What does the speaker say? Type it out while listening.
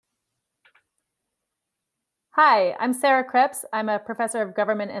Hi, I'm Sarah Krebs. I'm a professor of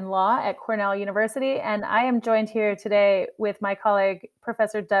government and law at Cornell University, and I am joined here today with my colleague,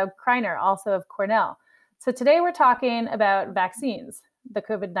 Professor Doug Kreiner, also of Cornell. So today we're talking about vaccines, the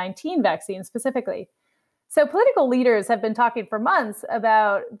COVID-19 vaccine specifically. So political leaders have been talking for months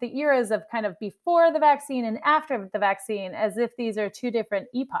about the eras of kind of before the vaccine and after the vaccine as if these are two different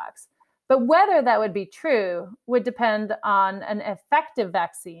epochs. But whether that would be true would depend on an effective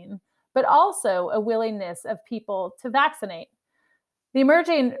vaccine, but also a willingness of people to vaccinate. The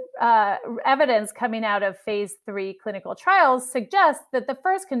emerging evidence coming out of phase 3 clinical trials suggests that the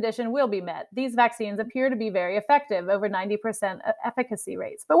first condition will be met. These vaccines appear to be very effective, over 90% efficacy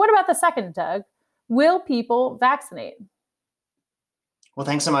rates. But what about the second, Doug? Will people vaccinate? Well,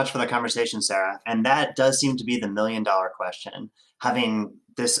 thanks so much for the conversation, Sarah. And that does seem to be the $1 million question. Having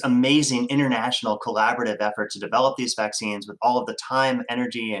this amazing international collaborative effort to develop these vaccines with all of the time,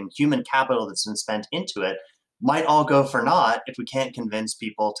 energy, and human capital that's been spent into it might all go for naught if we can't convince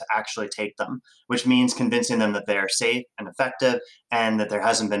people to actually take them, which means convincing them that they are safe and effective and that there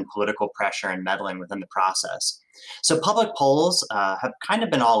hasn't been political pressure and meddling within the process. So public polls have kind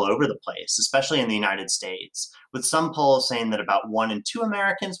of been all over the place, especially in the United States, with some polls saying that about 1 in 2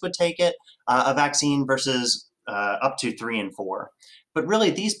 Americans would take a vaccine versus up to 3 in 4. But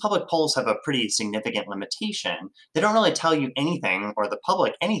really, these public polls have a pretty significant limitation. They don't really tell you anything or the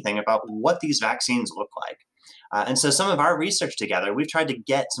public anything about what these vaccines look like. And so, some of our research together, we've tried to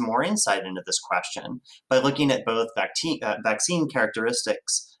get some more insight into this question by looking at both vaccine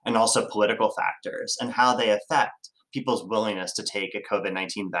characteristics and also political factors and how they affect people's willingness to take a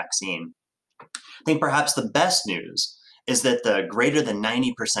COVID-19 vaccine. I think perhaps the best news is that the greater than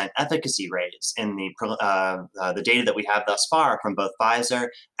 90% efficacy rates in the data that we have thus far from both Pfizer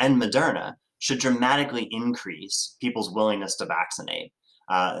and Moderna should dramatically increase people's willingness to vaccinate.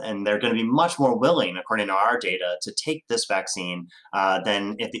 And they're going to be much more willing, according to our data, to take this vaccine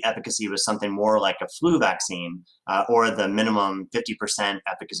than if the efficacy was something more like a flu vaccine or the minimum 50%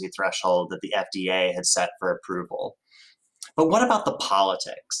 efficacy threshold that the FDA had set for approval. But what about the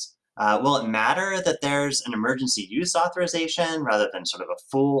politics? Will it matter that there's an emergency use authorization rather than sort of a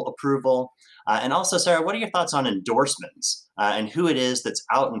full approval? And also, Sarah, what are your thoughts on endorsements and who it is that's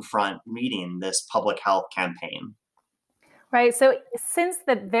out in front leading this public health campaign? Right. So since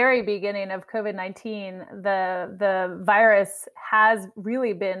the very beginning of COVID-19, the virus has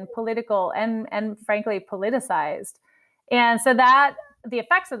really been political and frankly politicized. And so that the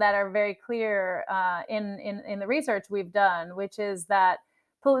effects of that are very clear in the research we've done, which is that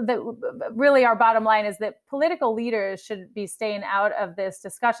really our bottom line is that political leaders should be staying out of this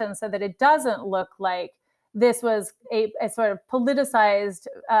discussion so that it doesn't look like this was a sort of politicized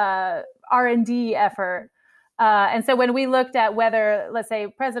R&D effort. And so when we looked at whether, let's say,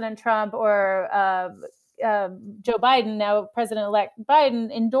 President Trump or Joe Biden, now President-elect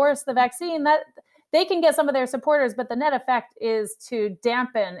Biden, endorsed the vaccine, that they can get some of their supporters, but the net effect is to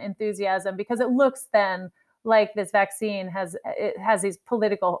dampen enthusiasm because it looks then like this vaccine has these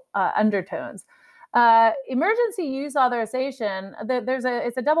political undertones. Emergency use authorization,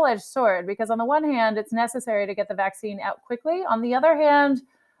 it's a double-edged sword because on the one hand, it's necessary to get the vaccine out quickly. On the other hand,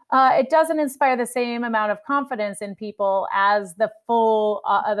 it doesn't inspire the same amount of confidence in people as the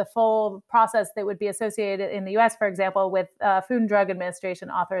full process that would be associated in the U.S., for example, with Food and Drug Administration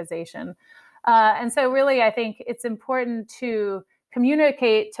authorization. And so, really, I think it's important to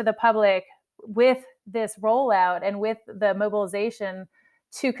communicate to the public with this rollout and with the mobilization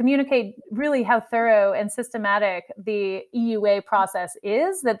to communicate really how thorough and systematic the EUA process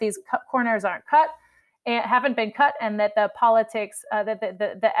is, that these corners aren't cut and haven't been cut, and that the politics, that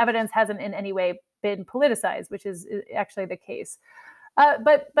the evidence hasn't in any way been politicized, which is actually the case.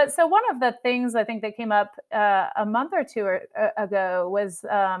 But so one of the things I think that came up a month or two ago was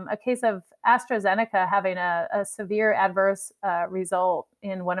a case of AstraZeneca having a severe adverse result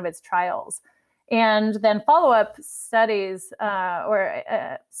in one of its trials. And then follow-up studies or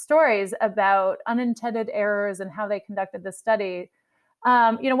stories about unintended errors and how they conducted the study.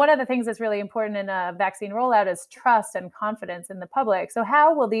 One of the things that's really important in a vaccine rollout is trust and confidence in the public. So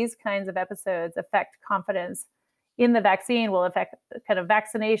how will these kinds of episodes affect confidence in the vaccine? Will affect kind of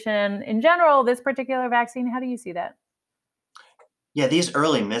vaccination in general, this particular vaccine? How do you see that? Yeah, these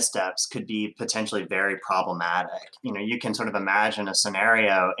early missteps could be potentially very problematic. You can sort of imagine a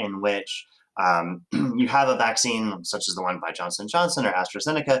scenario in which you have a vaccine such as the one by Johnson & Johnson or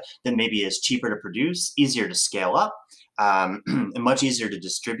AstraZeneca that maybe is cheaper to produce, easier to scale up, and much easier to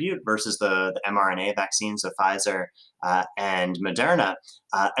distribute versus the mRNA vaccines of Pfizer and Moderna.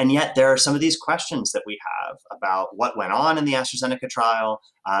 And yet there are some of these questions that we have about what went on in the AstraZeneca trial,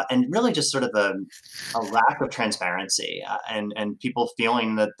 and really just sort of a lack of transparency, and people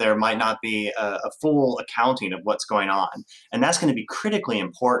feeling that there might not be a full accounting of what's going on. And that's going to be critically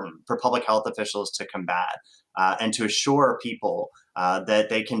important for public health officials to combat, and to assure people that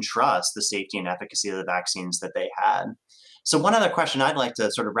they can trust the safety and efficacy of the vaccines that they had. So one other question I'd like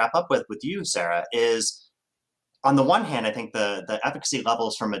to sort of wrap up with you, Sarah, is on the one hand, I think the efficacy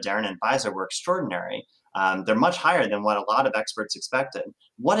levels from Moderna and Pfizer were extraordinary. They're much higher than what a lot of experts expected.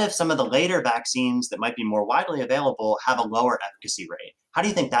 What if some of the later vaccines that might be more widely available have a lower efficacy rate? How do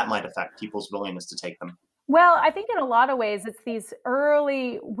you think that might affect people's willingness to take them? Well, I think in a lot of ways, it's these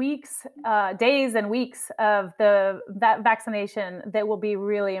early weeks, days and weeks of that vaccination that will be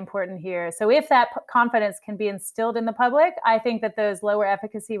really important here. So if that confidence can be instilled in the public, I think that those lower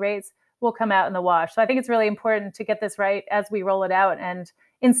efficacy rates will come out in the wash. So I think it's really important to get this right as we roll it out and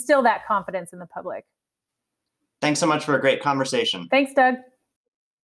instill that confidence in the public. Thanks so much for a great conversation. Thanks, Doug.